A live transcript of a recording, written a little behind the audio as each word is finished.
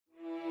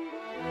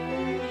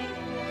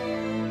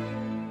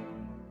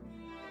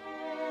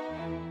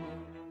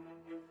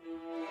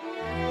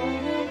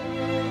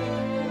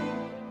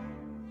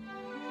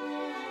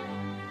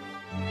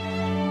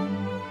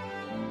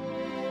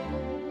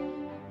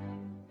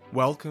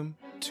Welcome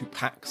to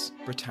Pax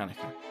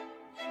Britannica.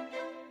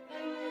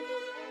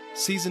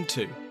 Season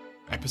 2,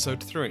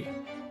 Episode 3,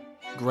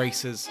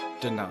 Graces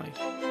Denied.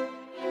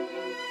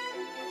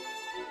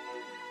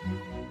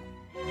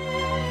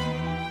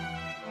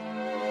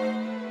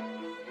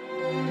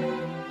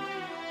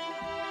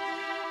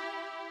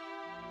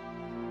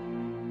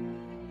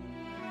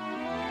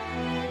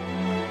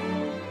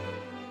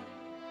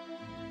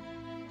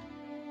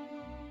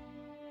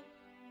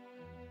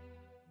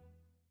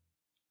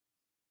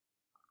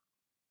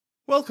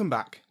 Welcome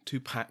back to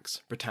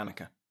Pax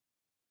Britannica.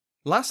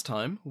 Last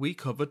time we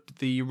covered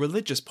the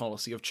religious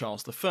policy of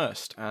Charles I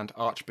and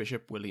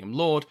Archbishop William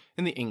Laud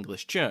in the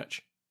English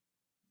Church.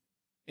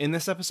 In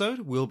this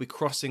episode we'll be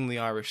crossing the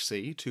Irish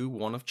Sea to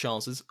one of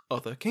Charles's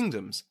other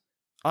kingdoms,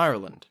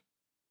 Ireland.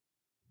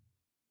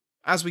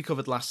 As we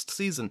covered last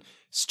season,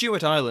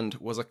 Stewart Ireland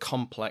was a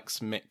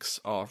complex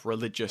mix of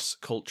religious,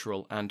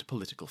 cultural and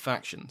political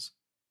factions.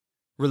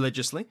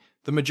 Religiously,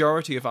 the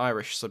majority of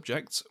Irish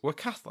subjects were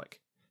Catholic.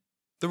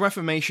 The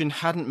Reformation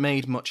hadn't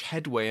made much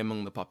headway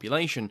among the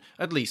population,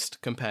 at least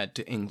compared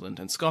to England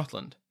and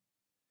Scotland.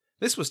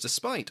 This was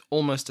despite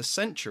almost a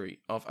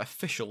century of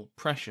official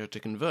pressure to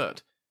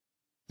convert.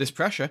 This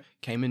pressure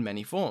came in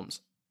many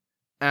forms.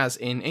 As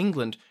in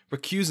England,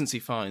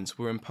 recusancy fines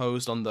were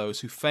imposed on those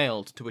who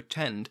failed to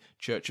attend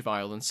Church of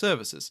Ireland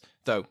services,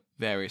 though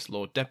various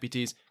Lord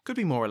Deputies could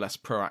be more or less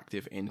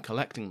proactive in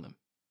collecting them.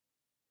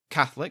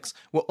 Catholics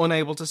were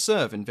unable to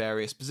serve in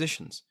various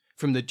positions,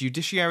 from the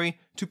judiciary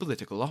to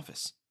political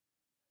office.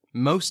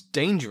 Most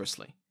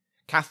dangerously,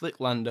 Catholic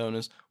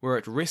landowners were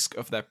at risk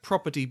of their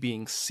property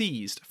being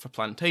seized for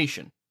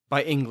plantation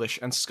by English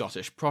and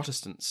Scottish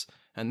Protestants,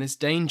 and this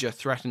danger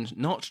threatened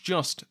not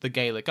just the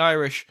Gaelic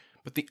Irish,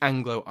 but the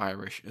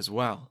Anglo-Irish as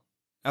well.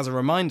 As a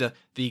reminder,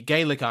 the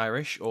Gaelic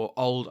Irish, or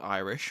Old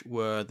Irish,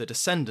 were the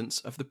descendants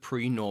of the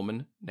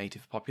pre-Norman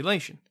native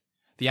population.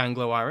 The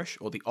Anglo-Irish,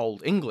 or the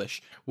Old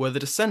English, were the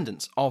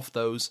descendants of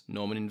those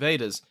Norman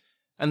invaders,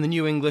 and the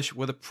New English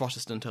were the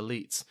Protestant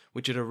elites,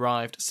 which had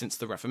arrived since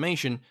the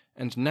Reformation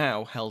and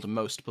now held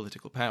most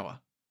political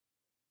power.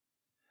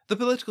 The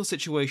political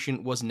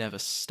situation was never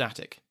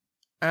static,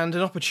 and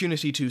an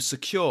opportunity to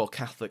secure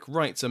Catholic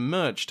rights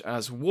emerged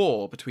as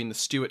war between the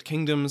Stuart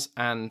kingdoms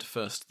and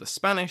first the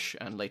Spanish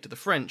and later the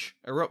French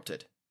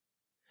erupted.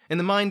 In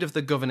the mind of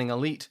the governing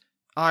elite,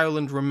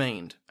 Ireland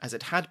remained, as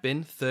it had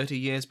been 30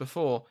 years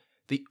before,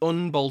 the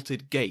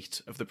unbolted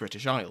gate of the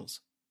British Isles.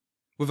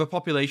 With a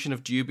population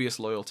of dubious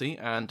loyalty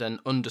and an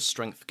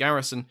understrength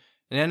garrison,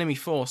 an enemy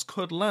force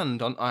could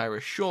land on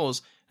Irish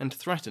shores and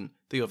threaten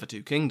the other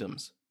two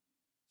kingdoms.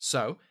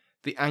 So,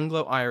 the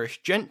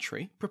Anglo-Irish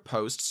gentry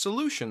proposed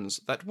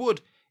solutions that would,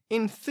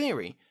 in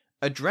theory,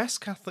 address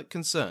Catholic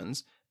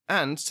concerns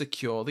and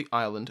secure the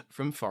island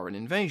from foreign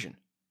invasion.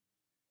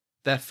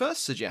 Their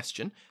first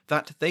suggestion,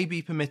 that they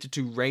be permitted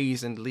to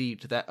raise and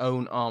lead their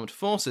own armed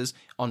forces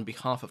on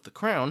behalf of the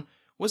Crown,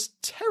 was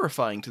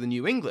terrifying to the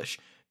New English.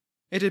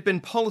 It had been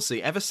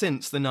policy ever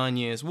since the 9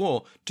 Years'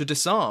 War to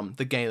disarm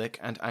the Gaelic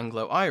and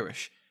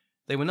Anglo-Irish.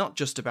 They were not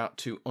just about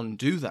to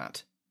undo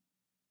that.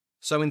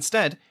 So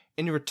instead,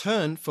 in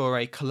return for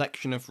a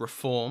collection of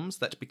reforms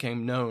that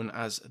became known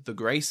as the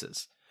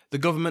Graces, the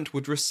government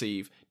would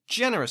receive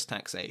generous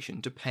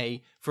taxation to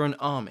pay for an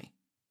army.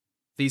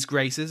 These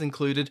graces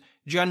included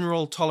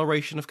general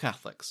toleration of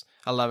Catholics,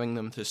 allowing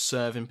them to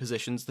serve in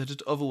positions that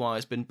had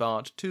otherwise been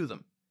barred to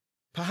them.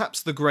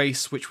 Perhaps the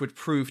grace which would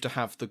prove to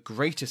have the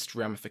greatest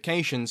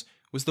ramifications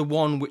was the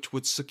one which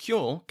would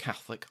secure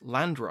Catholic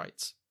land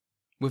rights.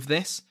 With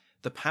this,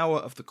 the power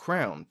of the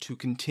Crown to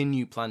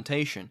continue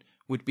plantation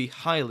would be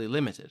highly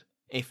limited,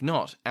 if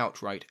not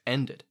outright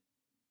ended.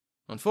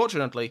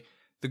 Unfortunately,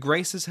 the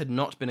graces had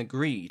not been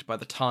agreed by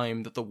the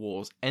time that the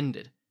wars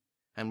ended,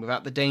 and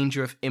without the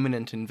danger of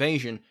imminent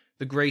invasion,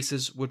 the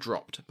graces were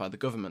dropped by the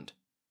government.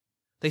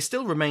 They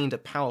still remained a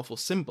powerful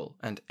symbol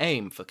and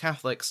aim for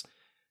Catholics.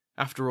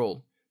 After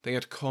all, they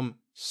had come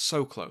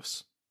so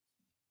close.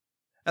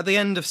 At the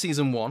end of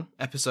Season 1,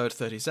 Episode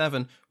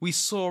 37, we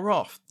saw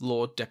off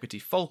Lord Deputy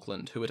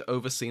Falkland, who had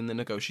overseen the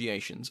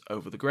negotiations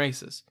over the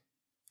Graces.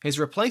 His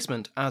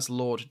replacement as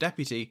Lord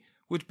Deputy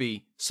would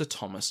be Sir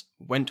Thomas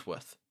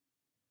Wentworth.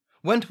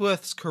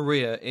 Wentworth's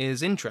career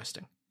is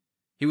interesting.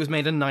 He was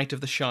made a Knight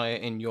of the Shire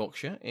in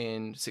Yorkshire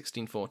in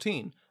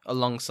 1614,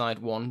 alongside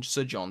one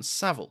Sir John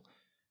Savile,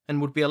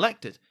 and would be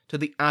elected to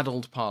the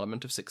Addled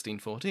Parliament of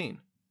 1614.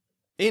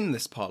 In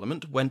this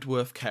parliament,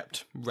 Wentworth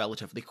kept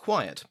relatively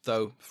quiet,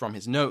 though from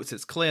his notes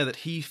it's clear that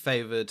he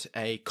favoured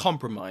a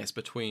compromise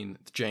between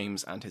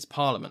James and his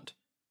parliament.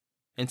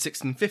 In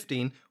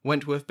 1615,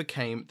 Wentworth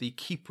became the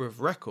Keeper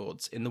of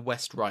Records in the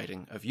West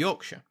Riding of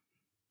Yorkshire,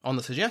 on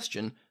the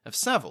suggestion of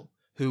Savile,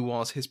 who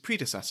was his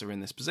predecessor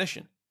in this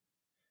position.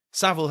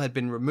 Savile had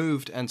been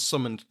removed and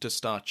summoned to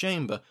Star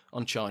Chamber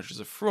on charges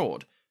of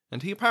fraud,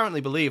 and he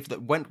apparently believed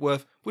that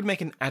Wentworth would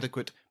make an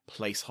adequate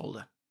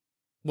placeholder.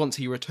 Once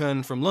he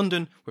returned from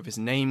London with his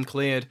name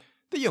cleared,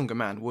 the younger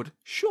man would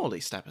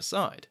surely step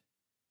aside.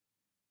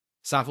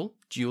 Savile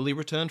duly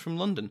returned from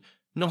London,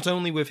 not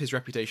only with his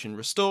reputation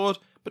restored,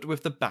 but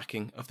with the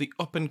backing of the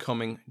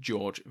up-and-coming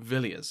George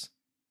Villiers.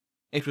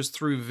 It was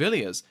through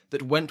Villiers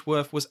that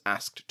Wentworth was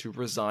asked to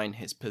resign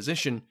his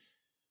position,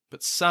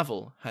 but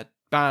Savile had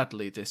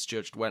badly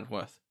misjudged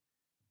Wentworth.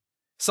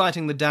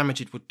 Citing the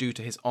damage it would do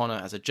to his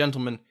honour as a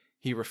gentleman,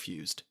 he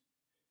refused.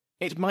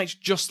 It might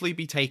justly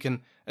be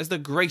taken as the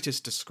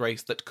greatest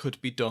disgrace that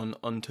could be done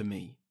unto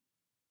me.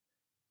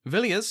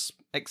 Villiers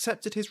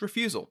accepted his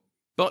refusal,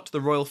 but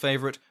the royal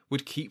favourite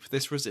would keep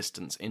this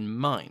resistance in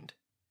mind.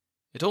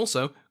 It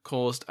also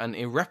caused an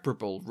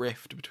irreparable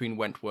rift between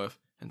Wentworth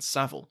and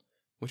Savile,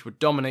 which would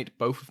dominate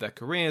both of their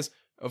careers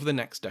over the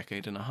next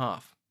decade and a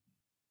half.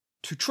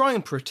 To try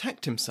and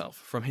protect himself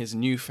from his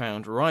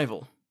newfound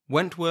rival,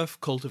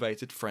 Wentworth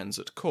cultivated friends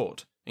at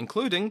court,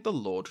 including the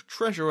Lord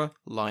Treasurer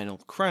Lionel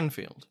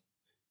Cranfield.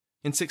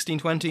 In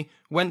 1620,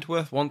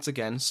 Wentworth once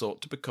again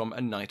sought to become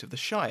a Knight of the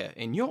Shire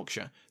in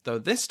Yorkshire, though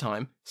this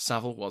time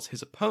Savile was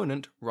his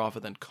opponent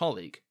rather than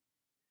colleague.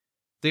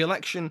 The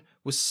election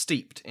was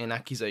steeped in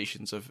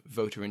accusations of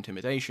voter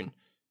intimidation,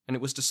 and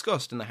it was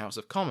discussed in the House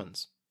of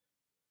Commons.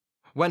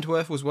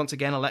 Wentworth was once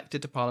again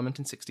elected to Parliament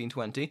in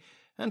 1620,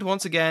 and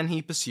once again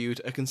he pursued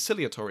a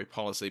conciliatory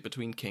policy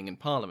between King and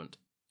Parliament,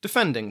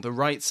 defending the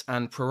rights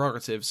and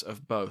prerogatives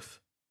of both.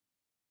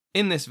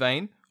 In this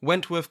vein,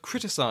 Wentworth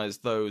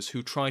criticised those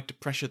who tried to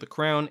pressure the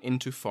Crown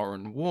into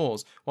foreign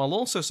wars, while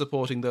also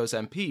supporting those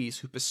MPs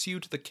who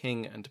pursued the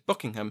King and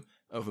Buckingham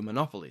over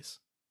monopolies.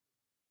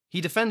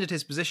 He defended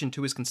his position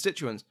to his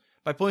constituents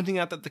by pointing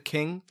out that the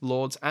King,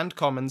 Lords and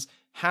Commons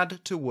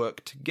had to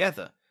work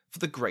together for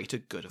the greater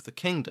good of the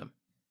kingdom.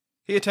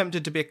 He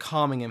attempted to be a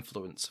calming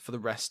influence for the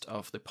rest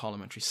of the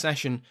parliamentary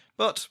session,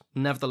 but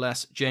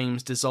nevertheless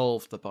James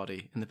dissolved the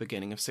body in the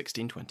beginning of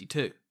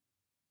 1622.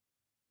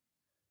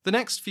 The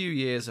next few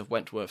years of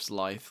Wentworth's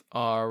life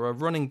are a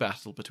running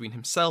battle between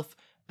himself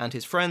and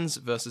his friends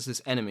versus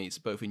his enemies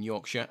both in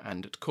Yorkshire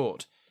and at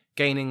court,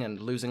 gaining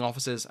and losing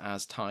offices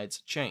as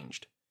tides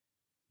changed.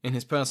 In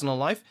his personal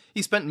life,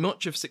 he spent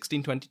much of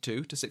 1622 to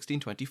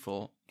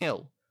 1624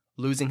 ill,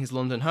 losing his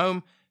London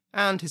home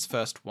and his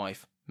first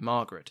wife,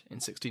 Margaret, in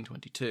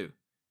 1622.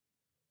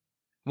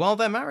 While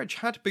their marriage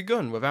had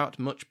begun without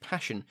much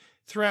passion,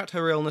 throughout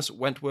her illness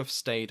Wentworth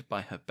stayed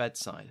by her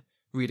bedside,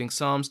 reading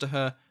psalms to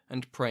her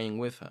and praying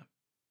with her,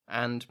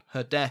 and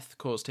her death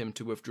caused him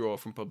to withdraw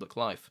from public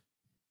life.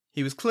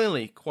 He was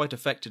clearly quite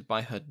affected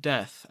by her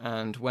death,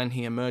 and when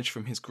he emerged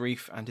from his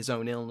grief and his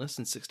own illness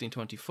in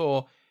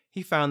 1624,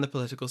 he found the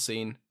political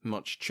scene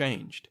much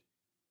changed.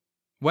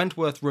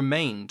 Wentworth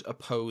remained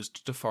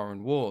opposed to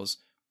foreign wars,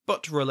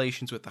 but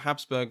relations with the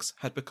Habsburgs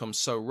had become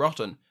so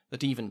rotten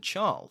that even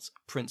Charles,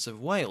 Prince of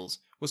Wales,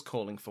 was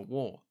calling for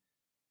war.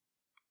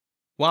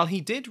 While he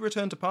did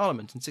return to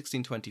Parliament in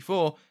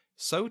 1624,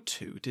 so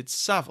too did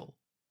Savile.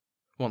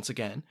 Once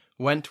again,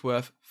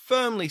 Wentworth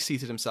firmly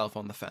seated himself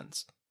on the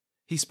fence.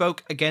 He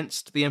spoke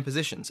against the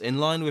impositions in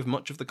line with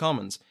much of the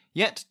Commons,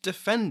 yet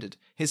defended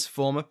his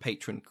former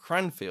patron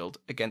Cranfield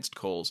against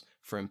calls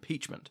for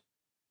impeachment.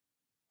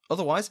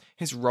 Otherwise,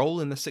 his role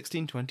in the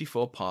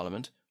 1624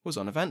 Parliament was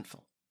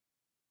uneventful.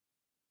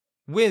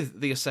 With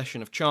the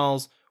accession of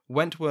Charles,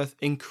 Wentworth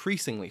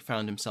increasingly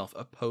found himself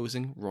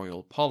opposing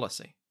royal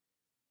policy.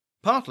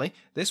 Partly,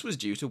 this was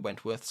due to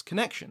Wentworth's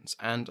connections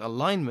and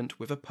alignment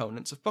with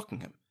opponents of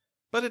Buckingham,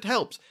 but it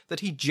helped that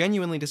he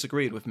genuinely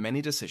disagreed with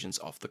many decisions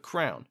of the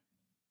Crown.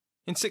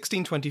 In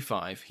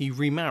 1625, he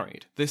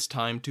remarried, this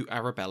time to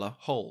Arabella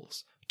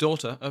Holles,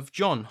 daughter of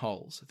John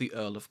Holles, the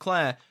Earl of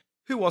Clare,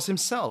 who was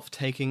himself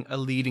taking a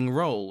leading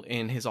role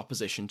in his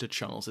opposition to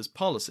Charles's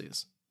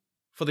policies.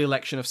 For the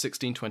election of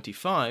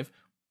 1625,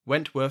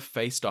 Wentworth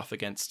faced off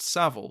against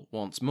Savile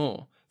once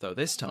more, though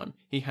this time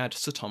he had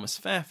Sir Thomas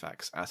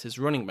Fairfax as his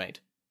running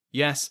mate.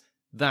 Yes,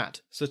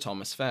 that Sir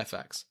Thomas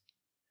Fairfax.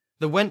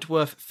 The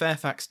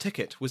Wentworth-Fairfax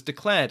ticket was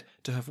declared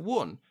to have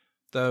won,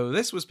 though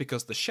this was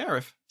because the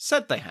sheriff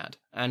said they had,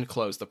 and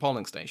closed the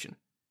polling station.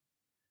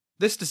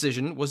 This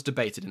decision was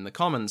debated in the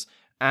Commons,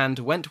 and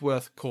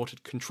Wentworth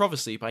courted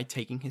controversy by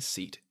taking his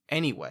seat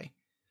anyway.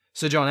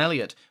 Sir John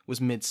Eliot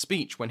was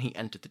mid-speech when he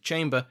entered the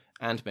chamber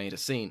and made a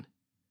scene.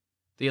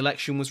 The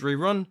election was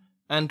rerun,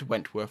 and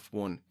Wentworth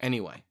won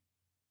anyway.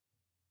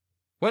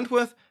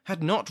 Wentworth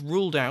had not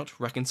ruled out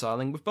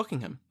reconciling with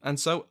Buckingham, and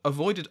so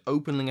avoided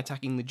openly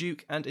attacking the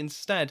Duke and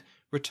instead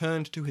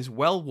returned to his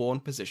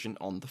well-worn position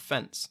on the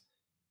fence.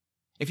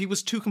 If he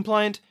was too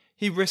compliant,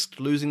 he risked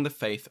losing the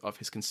faith of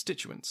his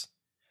constituents,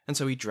 and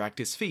so he dragged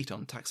his feet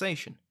on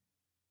taxation.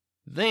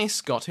 This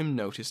got him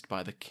noticed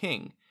by the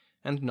king,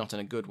 and not in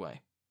a good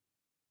way.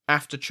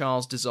 After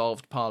Charles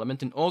dissolved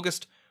Parliament in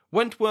August,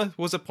 Wentworth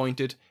was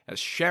appointed as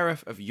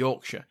Sheriff of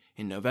Yorkshire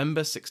in November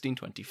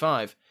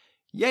 1625.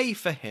 Yay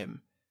for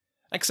him!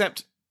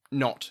 Except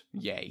not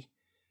yay.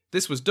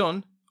 This was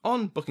done,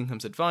 on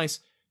Buckingham's advice,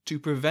 to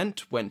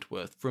prevent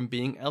Wentworth from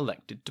being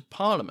elected to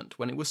Parliament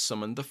when it was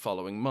summoned the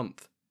following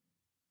month.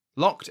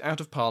 Locked out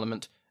of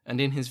Parliament,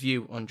 and in his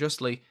view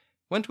unjustly,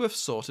 Wentworth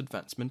sought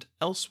advancement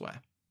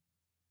elsewhere.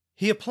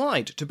 He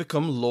applied to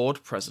become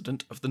Lord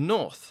President of the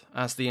North,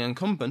 as the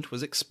incumbent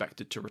was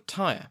expected to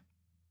retire.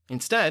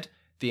 Instead,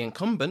 the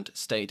incumbent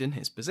stayed in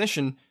his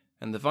position,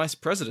 and the vice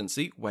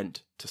presidency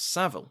went to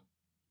Savile.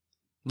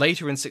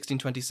 Later in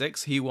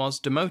 1626 he was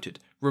demoted,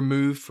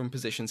 removed from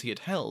positions he had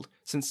held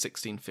since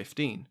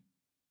 1615.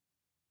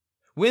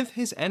 With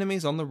his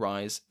enemies on the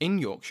rise in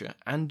Yorkshire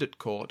and at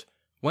court,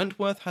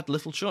 Wentworth had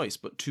little choice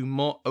but to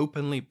more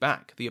openly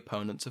back the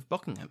opponents of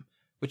Buckingham,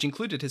 which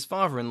included his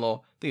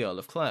father-in-law, the Earl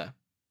of Clare.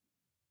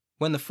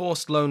 When the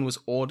forced loan was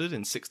ordered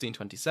in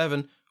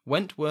 1627,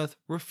 Wentworth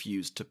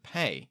refused to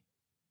pay.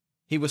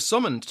 He was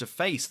summoned to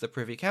face the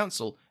Privy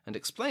Council and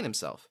explain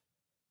himself,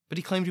 but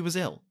he claimed he was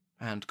ill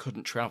and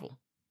couldn't travel.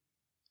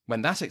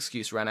 When that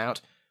excuse ran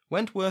out,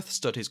 Wentworth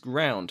stood his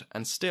ground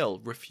and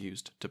still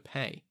refused to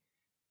pay.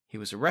 He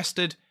was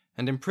arrested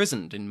and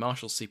imprisoned in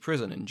Marshalsea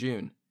Prison in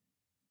June.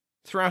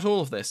 Throughout all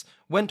of this,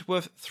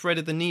 Wentworth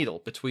threaded the needle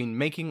between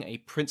making a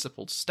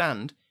principled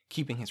stand,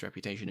 keeping his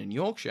reputation in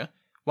Yorkshire,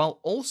 while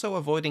also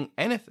avoiding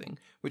anything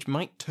which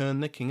might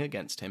turn the king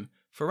against him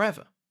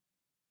forever.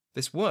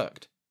 This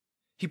worked.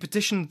 He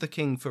petitioned the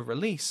king for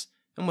release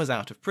and was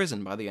out of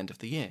prison by the end of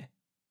the year.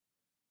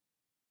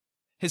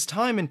 His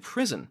time in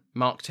prison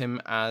marked him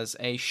as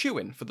a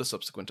shoo-in for the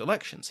subsequent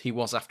elections. He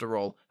was, after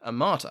all, a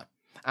martyr,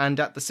 and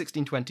at the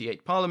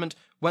 1628 Parliament,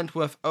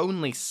 Wentworth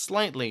only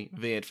slightly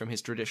veered from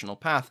his traditional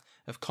path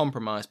of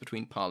compromise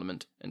between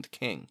Parliament and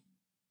king.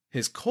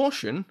 His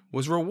caution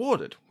was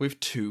rewarded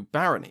with 2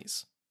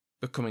 baronies,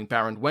 becoming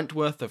Baron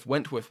Wentworth of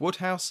Wentworth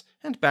Woodhouse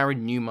and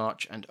Baron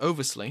Newmarch and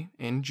Oversley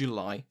in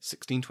July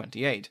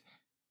 1628.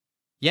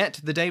 Yet,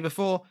 the day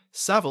before,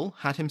 Savile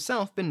had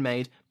himself been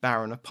made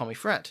Baron of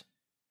Pomifret.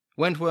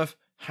 Wentworth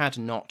had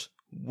not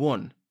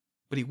won,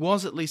 but he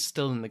was at least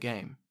still in the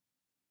game.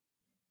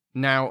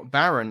 Now,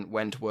 Baron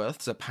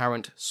Wentworth's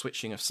apparent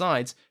switching of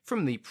sides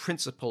from the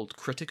principled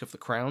critic of the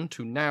crown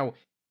to now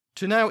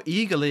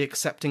eagerly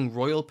accepting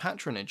royal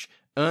patronage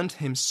earned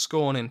him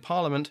scorn in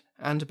Parliament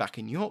and back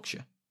in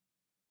Yorkshire.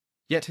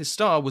 Yet his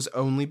star was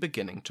only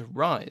beginning to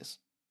rise.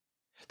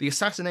 The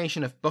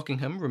assassination of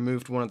Buckingham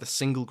removed one of the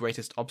single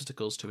greatest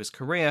obstacles to his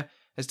career,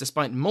 as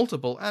despite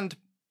multiple and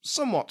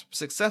somewhat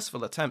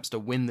successful attempts to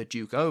win the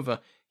Duke over,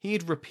 he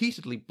had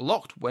repeatedly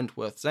blocked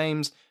Wentworth's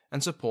aims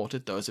and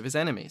supported those of his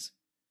enemies.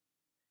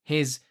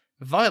 His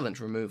violent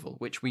removal,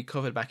 which we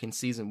covered back in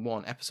Season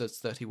 1, Episodes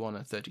 31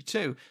 and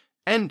 32,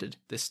 ended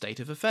this state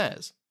of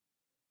affairs.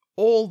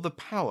 All the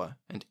power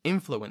and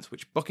influence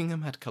which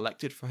Buckingham had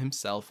collected for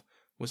himself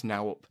was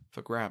now up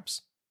for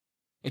grabs.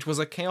 It was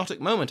a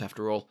chaotic moment,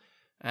 after all,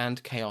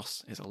 and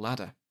chaos is a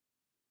ladder.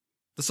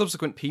 The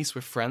subsequent peace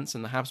with France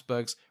and the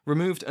Habsburgs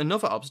removed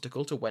another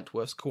obstacle to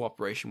Wentworth's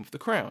cooperation with the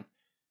crown.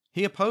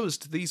 He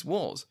opposed these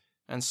wars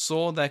and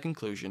saw their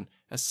conclusion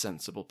as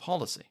sensible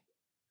policy.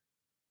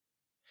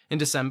 In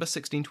December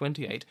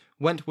 1628,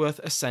 Wentworth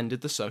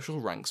ascended the social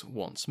ranks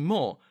once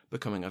more,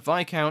 becoming a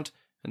Viscount,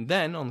 and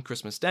then, on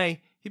Christmas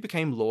Day, he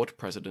became Lord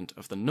President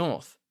of the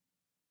North.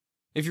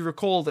 If you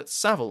recall that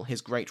Savile,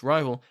 his great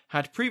rival,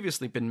 had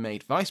previously been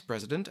made Vice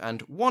President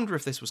and wonder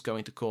if this was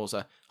going to cause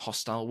a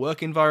hostile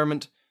work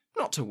environment,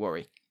 not to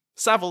worry.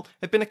 Savile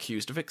had been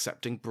accused of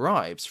accepting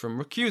bribes from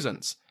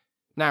recusants.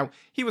 Now,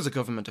 he was a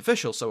government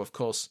official, so of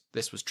course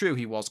this was true,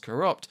 he was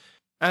corrupt,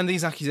 and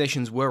these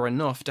accusations were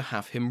enough to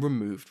have him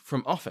removed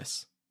from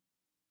office.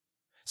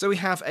 So we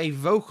have a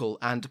vocal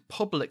and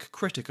public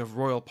critic of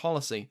royal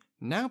policy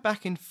now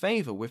back in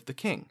favour with the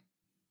king.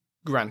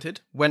 Granted,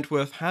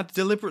 Wentworth had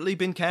deliberately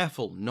been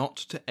careful not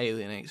to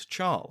alienate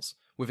Charles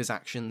with his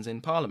actions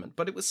in Parliament,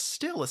 but it was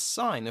still a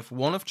sign of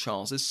one of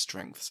Charles's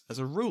strengths as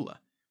a ruler.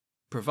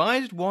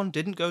 Provided one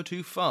didn't go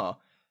too far,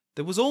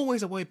 there was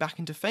always a way back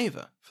into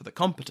favour for the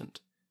competent.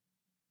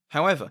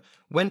 However,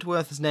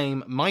 Wentworth's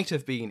name might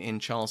have been in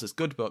Charles's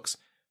good books,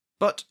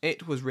 but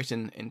it was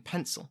written in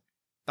pencil.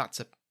 That's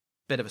a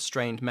bit of a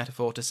strained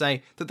metaphor to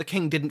say that the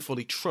king didn't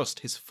fully trust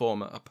his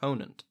former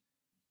opponent.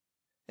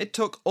 It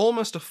took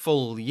almost a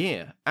full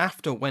year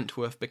after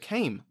Wentworth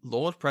became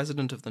Lord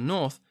President of the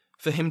North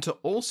for him to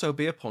also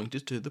be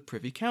appointed to the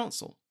Privy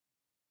Council.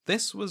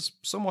 This was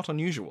somewhat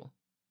unusual.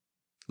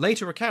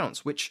 Later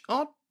accounts, which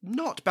are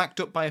not backed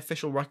up by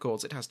official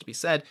records, it has to be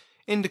said,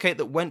 indicate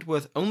that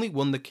Wentworth only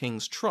won the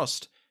king's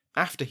trust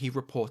after he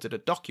reported a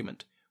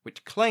document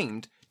which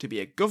claimed to be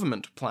a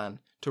government plan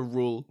to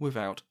rule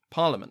without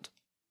Parliament.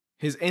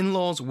 His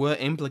in-laws were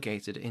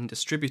implicated in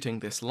distributing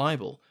this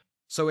libel,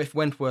 so if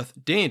Wentworth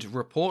did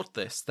report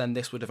this, then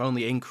this would have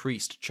only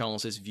increased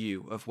Charles's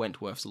view of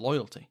Wentworth's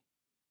loyalty.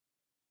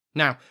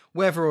 Now,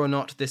 whether or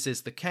not this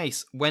is the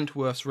case,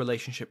 Wentworth's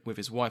relationship with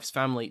his wife's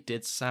family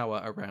did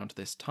sour around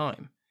this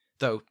time,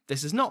 though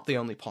this is not the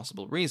only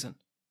possible reason.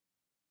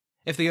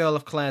 If the Earl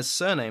of Clare's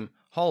surname,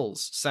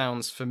 Holles,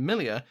 sounds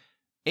familiar,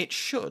 it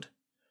should.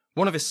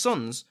 One of his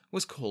sons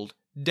was called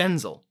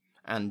Denzil,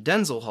 and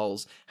Denzil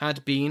Holles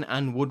had been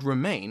and would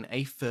remain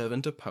a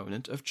fervent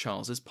opponent of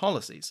Charles's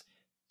policies.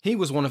 He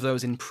was one of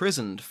those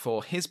imprisoned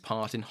for his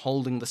part in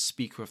holding the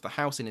Speaker of the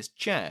House in his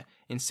chair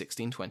in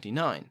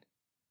 1629.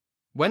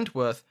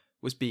 Wentworth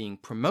was being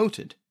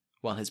promoted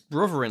while his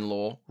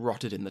brother-in-law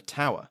rotted in the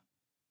Tower.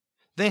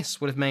 This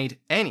would have made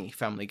any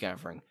family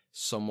gathering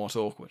somewhat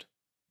awkward.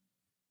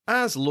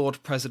 As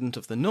Lord President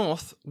of the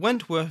North,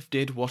 Wentworth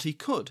did what he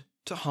could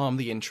to harm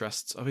the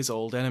interests of his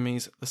old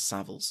enemies, the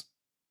Savills.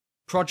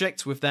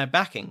 Projects with their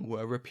backing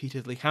were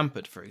repeatedly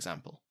hampered, for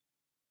example.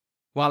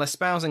 While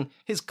espousing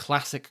his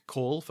classic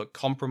call for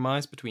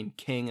compromise between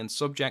king and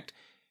subject,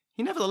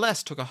 he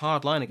nevertheless took a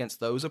hard line against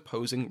those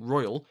opposing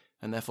royal,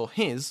 and therefore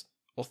his,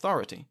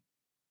 authority.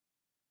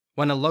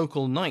 When a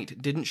local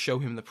knight didn't show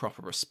him the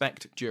proper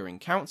respect during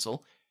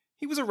council,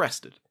 he was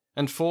arrested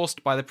and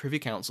forced by the Privy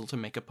Council to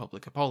make a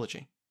public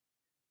apology.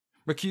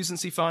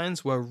 Recusancy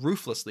fines were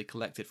ruthlessly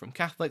collected from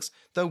Catholics,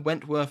 though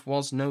Wentworth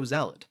was no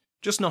zealot,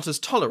 just not as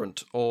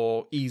tolerant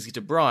or easy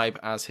to bribe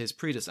as his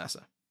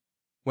predecessor.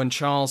 When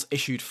Charles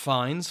issued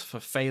fines for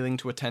failing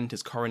to attend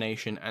his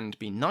coronation and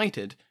be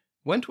knighted,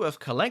 Wentworth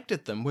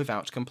collected them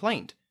without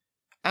complaint,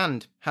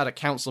 and had a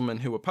councilman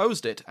who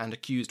opposed it and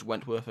accused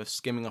Wentworth of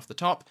skimming off the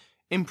top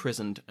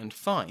imprisoned and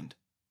fined.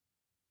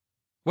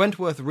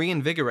 Wentworth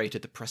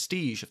reinvigorated the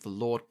prestige of the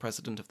Lord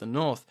President of the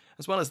North,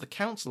 as well as the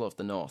Council of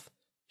the North.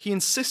 He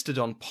insisted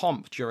on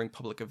pomp during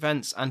public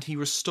events, and he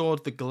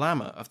restored the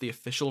glamour of the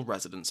official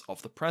residence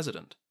of the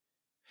President.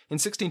 In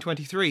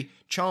 1623,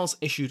 Charles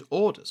issued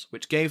orders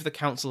which gave the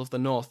Council of the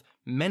North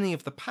many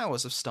of the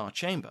powers of Star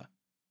Chamber.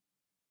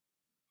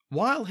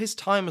 While his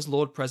time as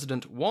Lord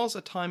President was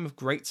a time of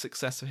great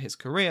success for his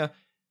career,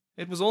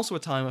 it was also a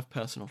time of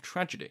personal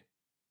tragedy.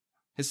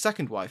 His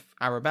second wife,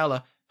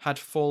 Arabella, had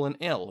fallen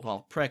ill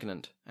while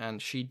pregnant,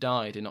 and she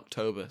died in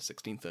October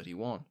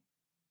 1631.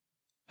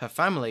 Her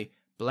family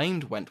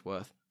blamed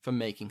Wentworth for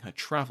making her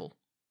travel,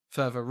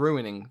 further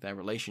ruining their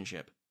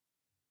relationship.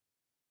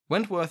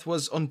 Wentworth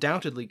was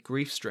undoubtedly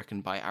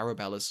grief-stricken by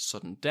Arabella's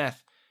sudden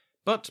death,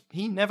 but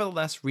he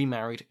nevertheless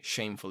remarried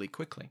shamefully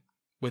quickly,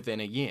 within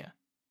a year.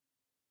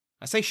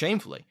 I say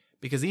shamefully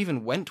because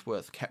even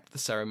Wentworth kept the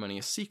ceremony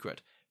a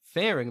secret,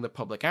 fearing the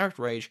public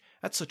outrage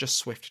at such a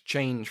swift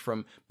change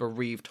from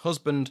bereaved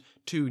husband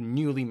to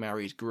newly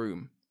married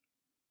groom.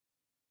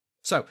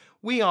 So,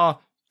 we are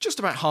just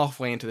about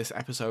halfway into this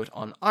episode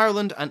on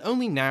Ireland, and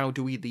only now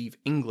do we leave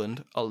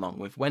England along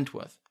with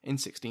Wentworth in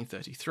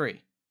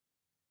 1633.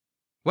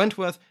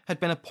 Wentworth had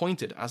been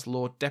appointed as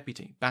Lord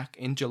Deputy back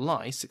in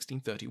July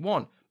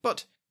 1631,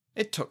 but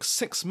it took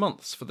 6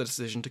 months for the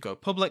decision to go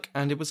public,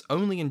 and it was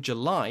only in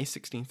July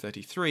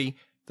 1633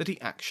 that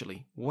he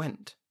actually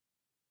went.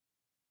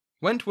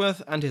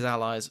 Wentworth and his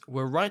allies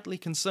were rightly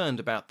concerned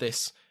about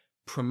this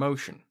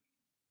promotion.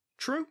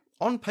 True,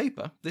 on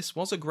paper, this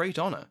was a great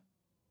honour.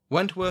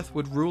 Wentworth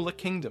would rule a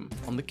kingdom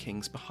on the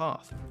king's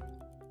behalf.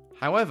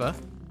 However,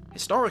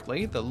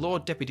 historically, the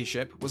Lord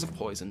Deputyship was a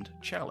poisoned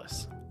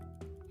chalice.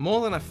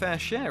 More than a fair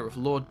share of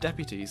Lord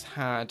Deputies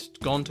had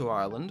gone to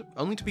Ireland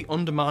only to be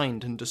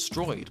undermined and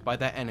destroyed by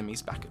their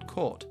enemies back at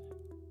court.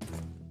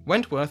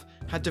 Wentworth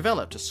had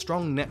developed a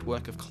strong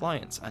network of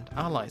clients and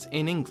allies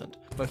in England,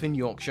 both in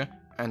Yorkshire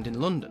and in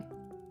London.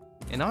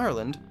 In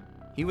Ireland,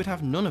 he would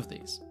have none of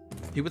these.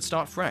 He would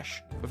start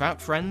fresh,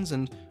 without friends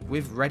and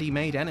with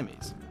ready-made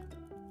enemies.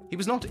 He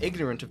was not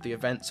ignorant of the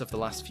events of the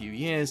last few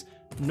years,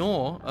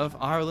 nor of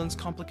Ireland's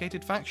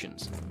complicated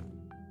factions.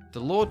 The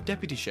Lord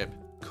Deputyship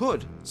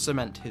could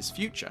cement his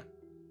future,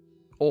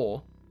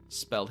 or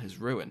spell his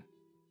ruin.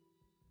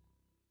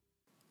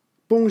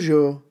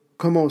 Bonjour,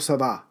 comment ça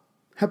va?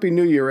 Happy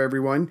New Year,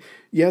 everyone.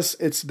 Yes,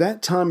 it's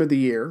that time of the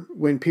year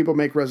when people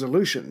make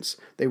resolutions.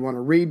 They want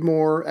to read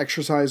more,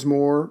 exercise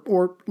more,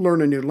 or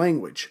learn a new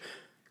language.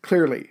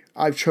 Clearly,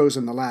 I've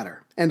chosen the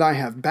latter. And I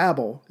have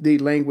Babbel, the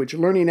language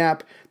learning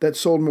app that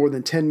sold more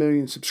than 10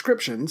 million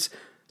subscriptions,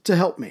 to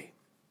help me.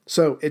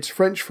 So it's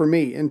French for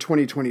me in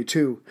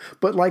 2022,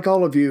 but like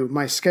all of you,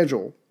 my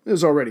schedule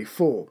is already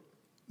full.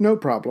 No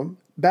problem.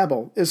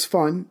 Babbel is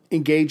fun,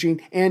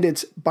 engaging, and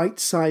its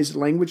bite-sized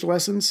language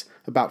lessons,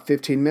 about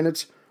 15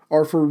 minutes,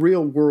 are for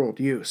real-world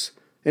use.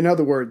 In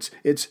other words,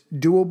 it's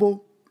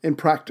doable and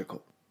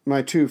practical.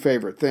 My two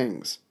favorite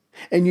things.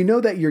 And you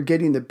know that you're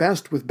getting the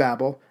best with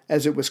Babbel,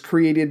 as it was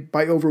created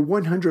by over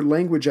 100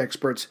 language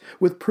experts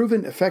with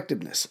proven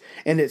effectiveness,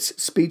 and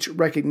its speech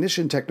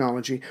recognition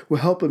technology will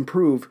help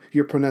improve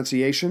your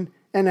pronunciation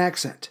and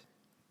accent.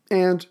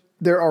 And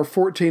there are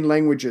 14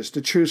 languages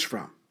to choose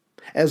from.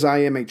 As I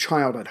am a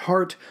child at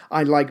heart,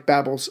 I like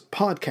Babbel's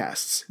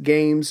podcasts,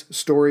 games,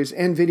 stories,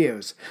 and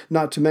videos,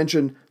 not to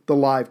mention the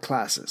live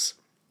classes.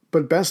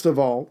 But best of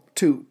all,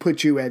 to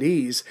put you at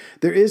ease,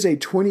 there is a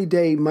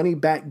 20-day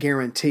money-back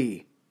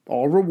guarantee.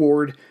 All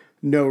reward,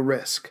 no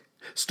risk.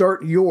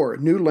 Start your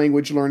new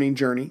language learning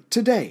journey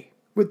today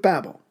with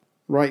Babbel.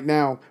 Right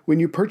now, when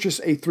you purchase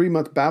a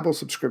 3-month Babbel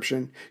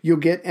subscription, you'll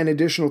get an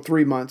additional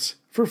 3 months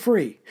for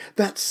free.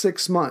 That's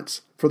 6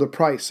 months for the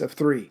price of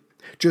 3.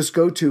 Just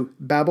go to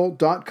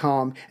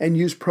Babbel.com and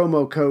use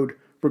promo code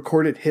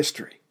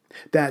RecordedHistory.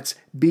 That's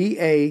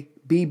BABBEL.com,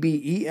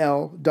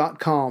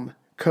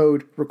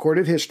 code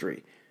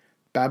RecordedHistory.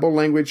 Babbel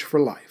language for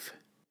life.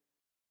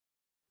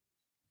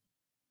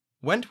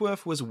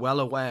 Wentworth was well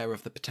aware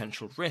of the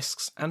potential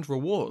risks and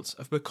rewards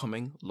of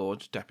becoming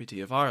Lord Deputy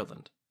of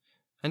Ireland,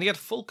 and he had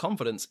full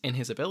confidence in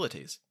his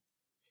abilities.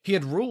 He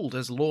had ruled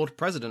as Lord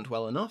President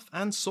well enough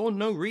and saw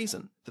no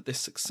reason that this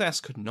success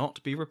could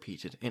not be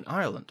repeated in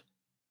Ireland.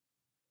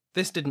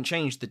 This didn't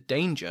change the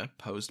danger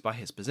posed by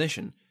his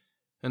position,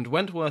 and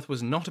Wentworth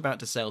was not about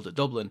to sail to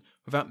Dublin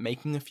without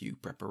making a few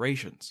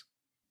preparations.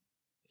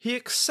 He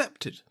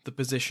accepted the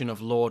position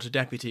of Lord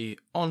Deputy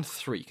on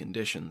 3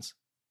 conditions.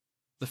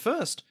 The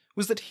first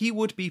was that he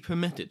would be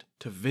permitted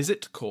to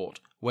visit court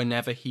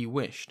whenever he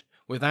wished,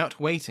 without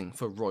waiting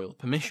for royal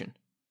permission.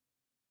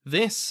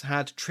 This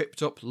had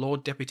tripped up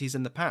Lord Deputies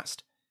in the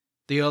past.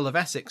 The Earl of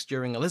Essex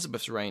during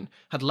Elizabeth's reign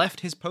had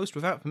left his post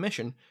without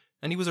permission,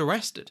 and he was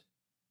arrested.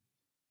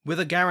 With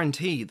a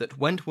guarantee that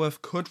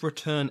Wentworth could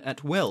return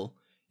at will,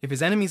 if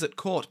his enemies at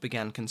court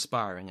began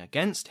conspiring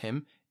against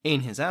him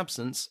in his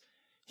absence,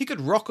 he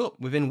could rock up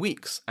within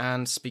weeks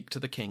and speak to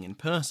the king in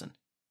person.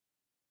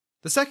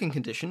 The second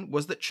condition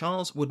was that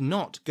Charles would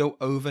not go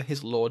over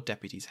his Lord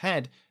Deputy's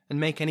head and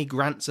make any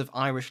grants of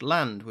Irish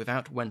land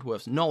without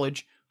Wentworth's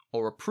knowledge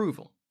or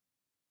approval.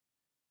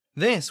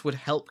 This would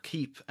help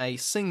keep a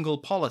single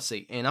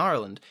policy in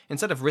Ireland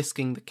instead of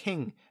risking the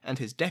king and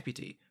his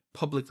deputy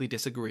publicly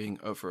disagreeing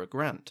over a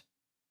grant.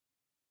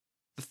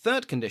 The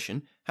third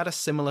condition had a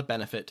similar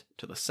benefit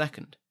to the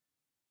second.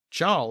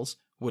 Charles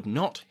would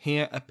not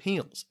hear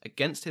appeals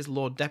against his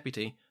Lord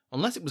Deputy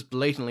unless it was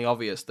blatantly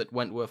obvious that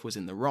Wentworth was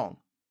in the wrong.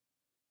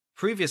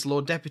 Previous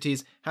Lord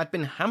Deputies had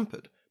been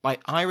hampered by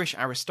Irish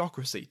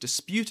aristocracy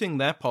disputing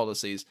their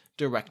policies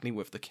directly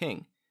with the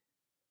king.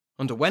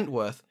 Under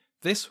Wentworth,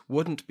 this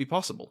wouldn't be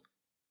possible.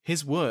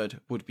 His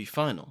word would be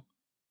final.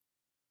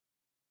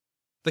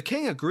 The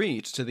king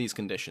agreed to these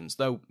conditions,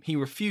 though he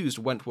refused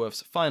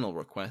Wentworth's final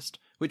request,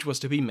 which was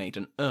to be made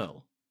an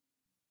earl.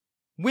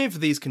 With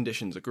these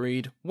conditions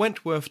agreed,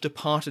 Wentworth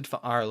departed for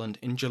Ireland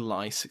in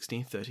July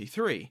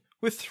 1633,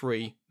 with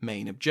 3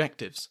 main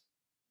objectives: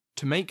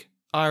 to make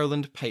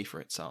Ireland pay for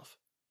itself,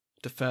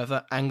 to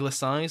further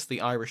Anglicise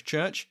the Irish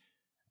Church,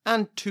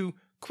 and to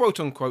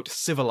quote-unquote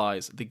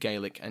civilise the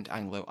Gaelic and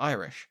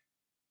Anglo-Irish.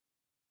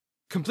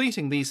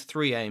 Completing these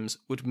 3 aims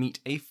would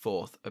meet a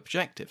 4th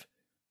objective: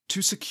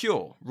 to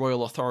secure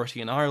royal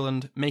authority in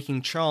Ireland,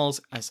 making Charles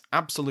as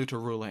absolute a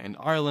ruler in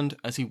Ireland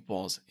as he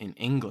was in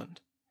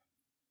England.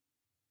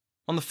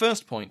 On the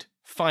first point,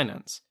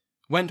 finance,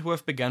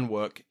 Wentworth began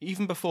work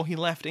even before he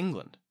left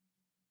England.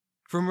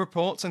 From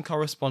reports and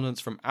correspondence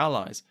from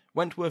allies,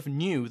 Wentworth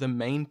knew the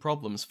main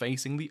problems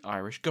facing the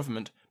Irish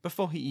government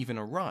before he even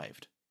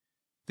arrived.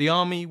 The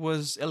army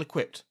was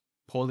ill-equipped,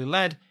 poorly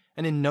led,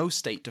 and in no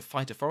state to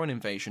fight a foreign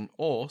invasion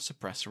or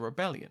suppress a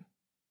rebellion.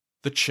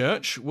 The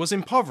church was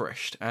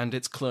impoverished and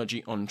its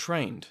clergy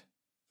untrained,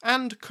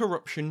 and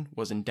corruption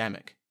was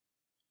endemic.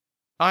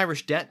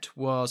 Irish debt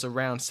was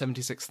around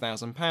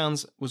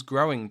 £76,000, was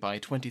growing by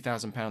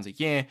 £20,000 a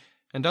year,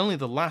 and only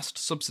the last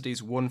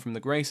subsidies won from the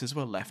Graces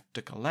were left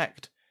to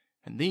collect,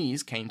 and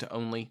these came to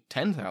only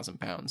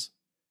 £10,000.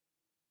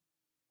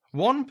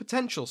 One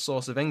potential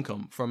source of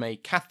income from a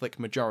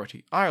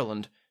Catholic-majority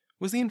Ireland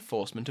was the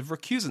enforcement of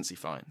recusancy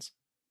fines.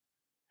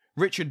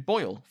 Richard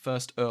Boyle,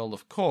 1st Earl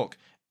of Cork,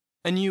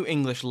 a new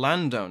English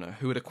landowner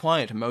who had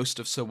acquired most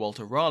of Sir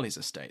Walter Raleigh's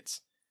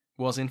estates,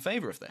 was in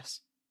favour of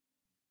this.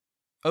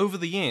 Over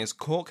the years,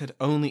 Cork had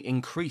only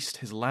increased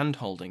his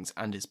landholdings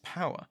and his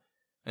power,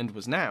 and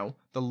was now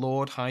the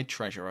Lord High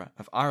Treasurer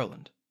of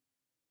Ireland.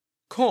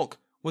 Cork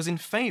was in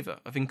favour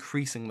of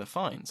increasing the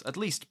fines, at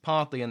least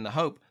partly in the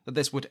hope that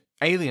this would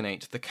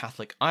alienate the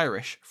Catholic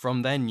Irish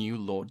from their new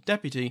Lord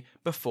Deputy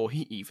before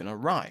he even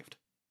arrived.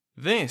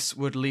 This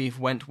would leave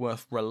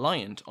Wentworth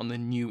reliant on the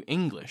new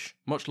English,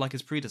 much like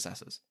his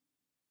predecessors.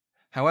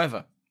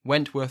 However,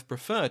 Wentworth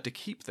preferred to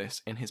keep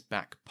this in his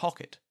back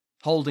pocket,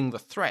 holding the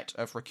threat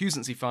of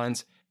recusancy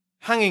fines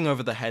hanging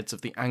over the heads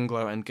of the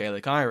Anglo and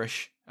Gaelic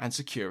Irish and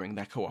securing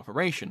their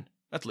cooperation,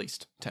 at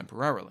least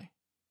temporarily.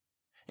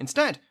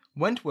 Instead,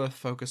 Wentworth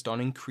focused on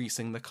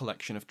increasing the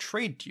collection of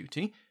trade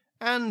duty,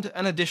 and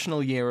an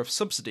additional year of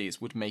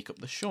subsidies would make up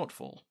the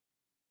shortfall.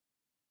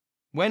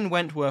 When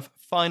Wentworth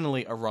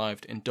finally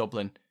arrived in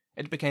Dublin,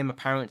 it became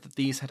apparent that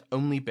these had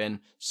only been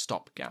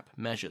stopgap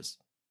measures.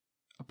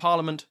 A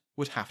parliament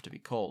would have to be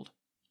called.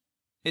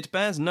 It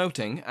bears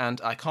noting, and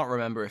I can't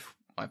remember if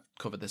I've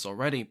covered this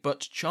already,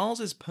 but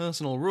Charles's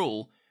personal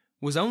rule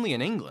was only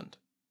in England.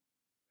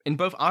 In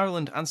both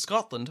Ireland and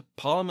Scotland,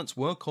 parliaments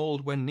were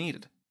called when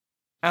needed.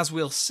 As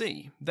we'll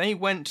see, they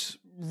went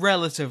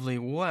relatively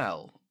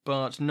well,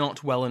 but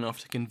not well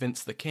enough to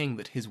convince the king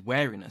that his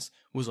wariness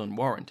was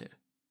unwarranted.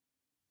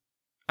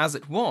 As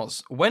it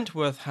was,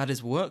 Wentworth had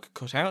his work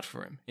cut out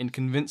for him in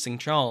convincing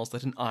Charles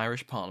that an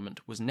Irish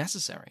parliament was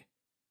necessary.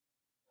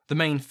 The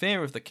main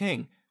fear of the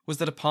king was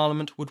that a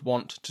parliament would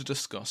want to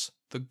discuss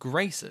the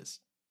Graces.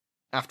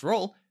 After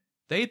all,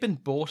 they had been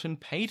bought and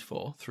paid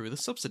for through the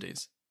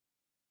subsidies.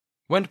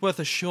 Wentworth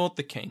assured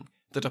the king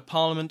that a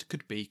parliament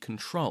could be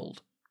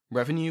controlled,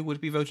 revenue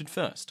would be voted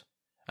first,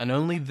 and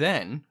only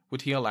then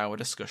would he allow a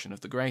discussion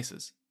of the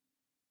Graces.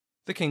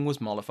 The king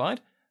was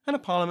mollified, and a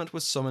parliament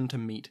was summoned to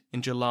meet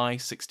in July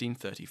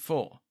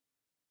 1634.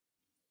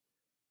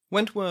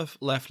 Wentworth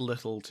left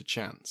little to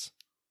chance.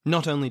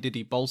 Not only did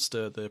he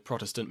bolster the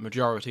Protestant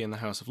majority in the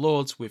House of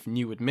Lords with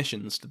new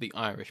admissions to the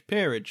Irish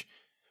peerage,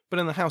 but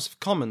in the House of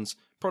Commons,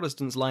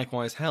 Protestants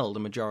likewise held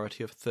a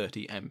majority of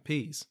 30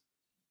 MPs.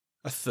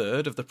 A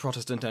third of the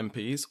Protestant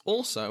MPs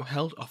also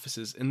held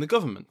offices in the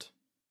government,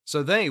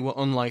 so they were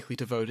unlikely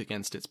to vote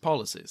against its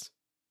policies.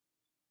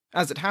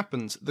 As it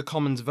happens, the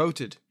Commons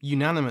voted,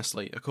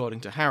 unanimously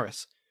according to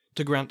Harris,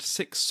 to grant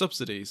 6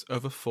 subsidies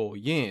over 4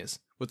 years,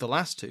 with the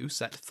last 2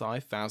 set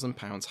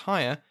 £5,000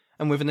 higher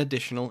and with an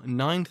additional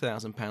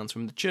 £9,000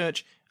 from the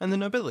Church and the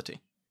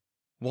nobility.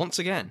 Once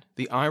again,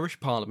 the Irish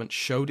Parliament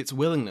showed its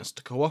willingness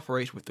to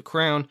cooperate with the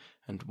Crown,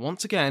 and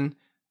once again,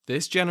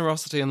 this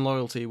generosity and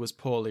loyalty was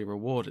poorly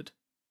rewarded.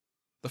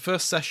 The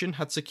first session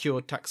had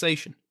secured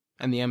taxation,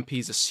 and the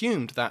MPs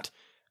assumed that,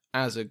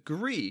 as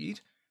agreed,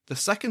 the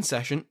second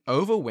session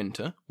over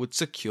winter would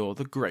secure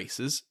the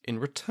graces in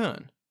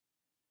return.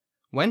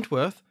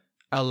 Wentworth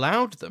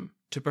allowed them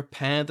to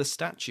prepare the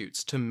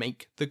statutes to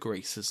make the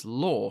graces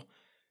law,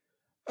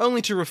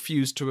 only to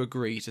refuse to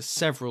agree to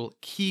several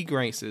key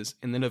graces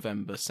in the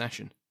November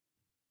session.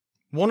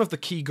 One of the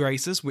key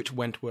graces which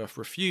Wentworth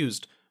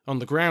refused, on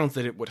the ground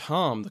that it would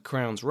harm the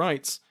Crown's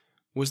rights,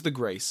 was the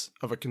grace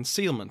of a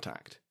Concealment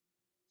Act.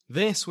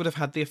 This would have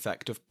had the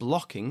effect of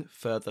blocking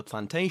further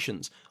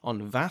plantations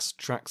on vast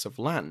tracts of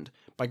land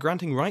by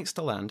granting rights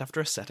to land after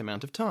a set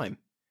amount of time,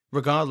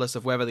 regardless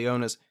of whether the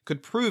owners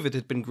could prove it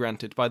had been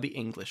granted by the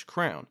English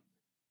Crown.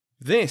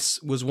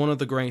 This was one of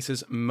the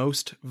graces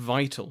most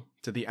vital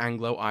to the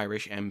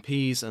Anglo-Irish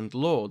MPs and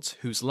lords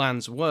whose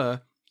lands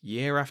were,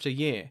 year after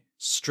year,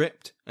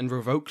 stripped and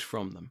revoked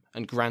from them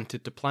and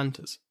granted to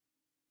planters.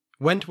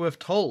 Wentworth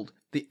told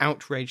the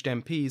outraged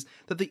MPs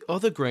that the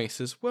other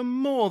graces were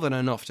more than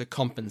enough to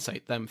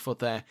compensate them for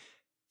their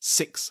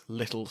 6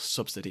 little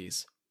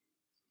subsidies.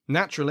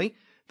 Naturally,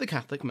 the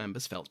Catholic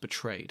members felt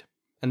betrayed,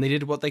 and they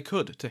did what they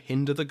could to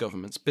hinder the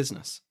government's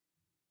business.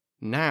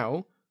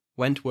 Now,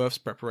 Wentworth's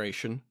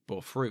preparation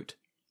bore fruit,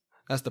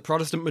 as the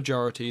Protestant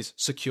majorities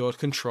secured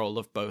control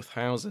of both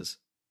houses.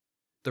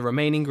 The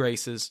remaining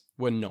graces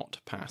were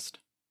not passed.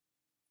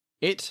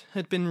 It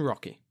had been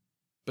rocky,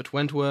 but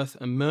Wentworth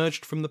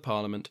emerged from the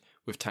Parliament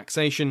with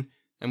taxation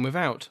and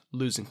without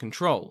losing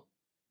control.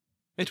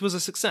 It was a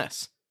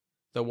success,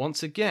 though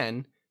once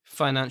again,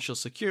 financial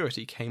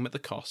security came at the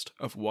cost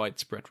of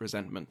widespread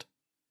resentment.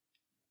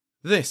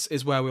 This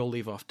is where we'll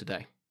leave off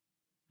today.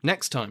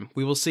 Next time,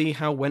 we will see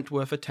how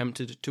Wentworth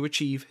attempted to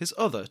achieve his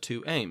other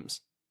 2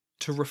 aims,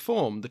 to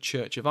reform the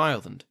Church of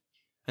Ireland,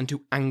 and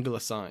to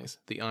Anglicise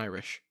the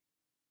Irish.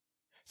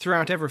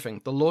 Throughout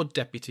everything, the Lord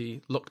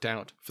Deputy looked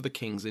out for the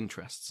King's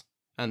interests,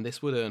 and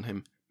this would earn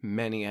him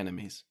many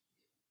enemies.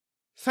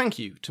 Thank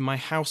you to my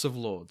House of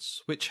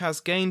Lords, which has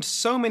gained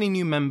so many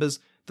new members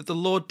that the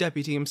Lord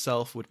Deputy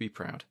himself would be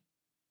proud.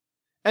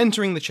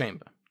 Entering the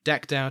chamber,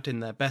 decked out in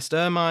their best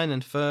ermine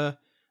and fur,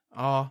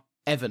 are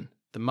Evan,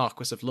 the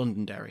Marquess of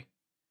Londonderry,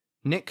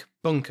 Nick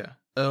Bunker,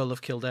 Earl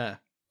of Kildare,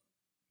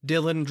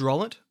 Dylan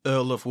Drollett,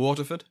 Earl of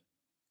Waterford,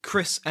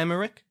 Chris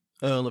Emmerich,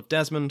 Earl of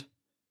Desmond,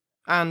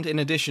 and in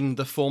addition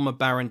the former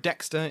Baron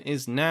Dexter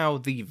is now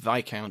the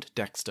Viscount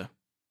Dexter.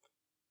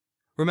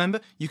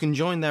 Remember, you can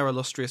join their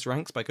illustrious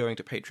ranks by going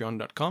to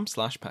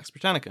patreon.com/Pax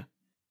Britannica.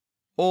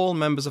 All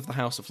members of the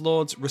House of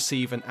Lords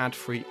receive an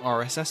ad-free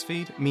RSS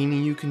feed,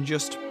 meaning you can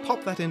just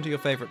pop that into your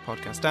favourite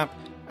podcast app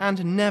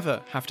and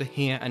never have to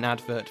hear an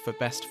advert for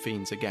Best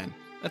Fiends again,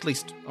 at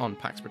least on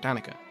Pax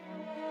Britannica.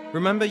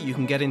 Remember, you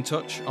can get in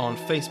touch on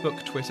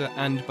Facebook, Twitter,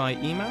 and by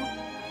email.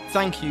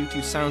 Thank you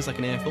to Sounds Like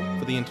an Earful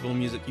for the interval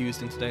music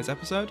used in today's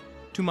episode,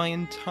 to my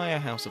entire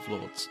House of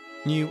Lords,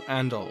 new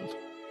and old,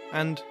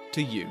 and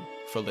to you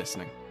for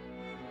listening.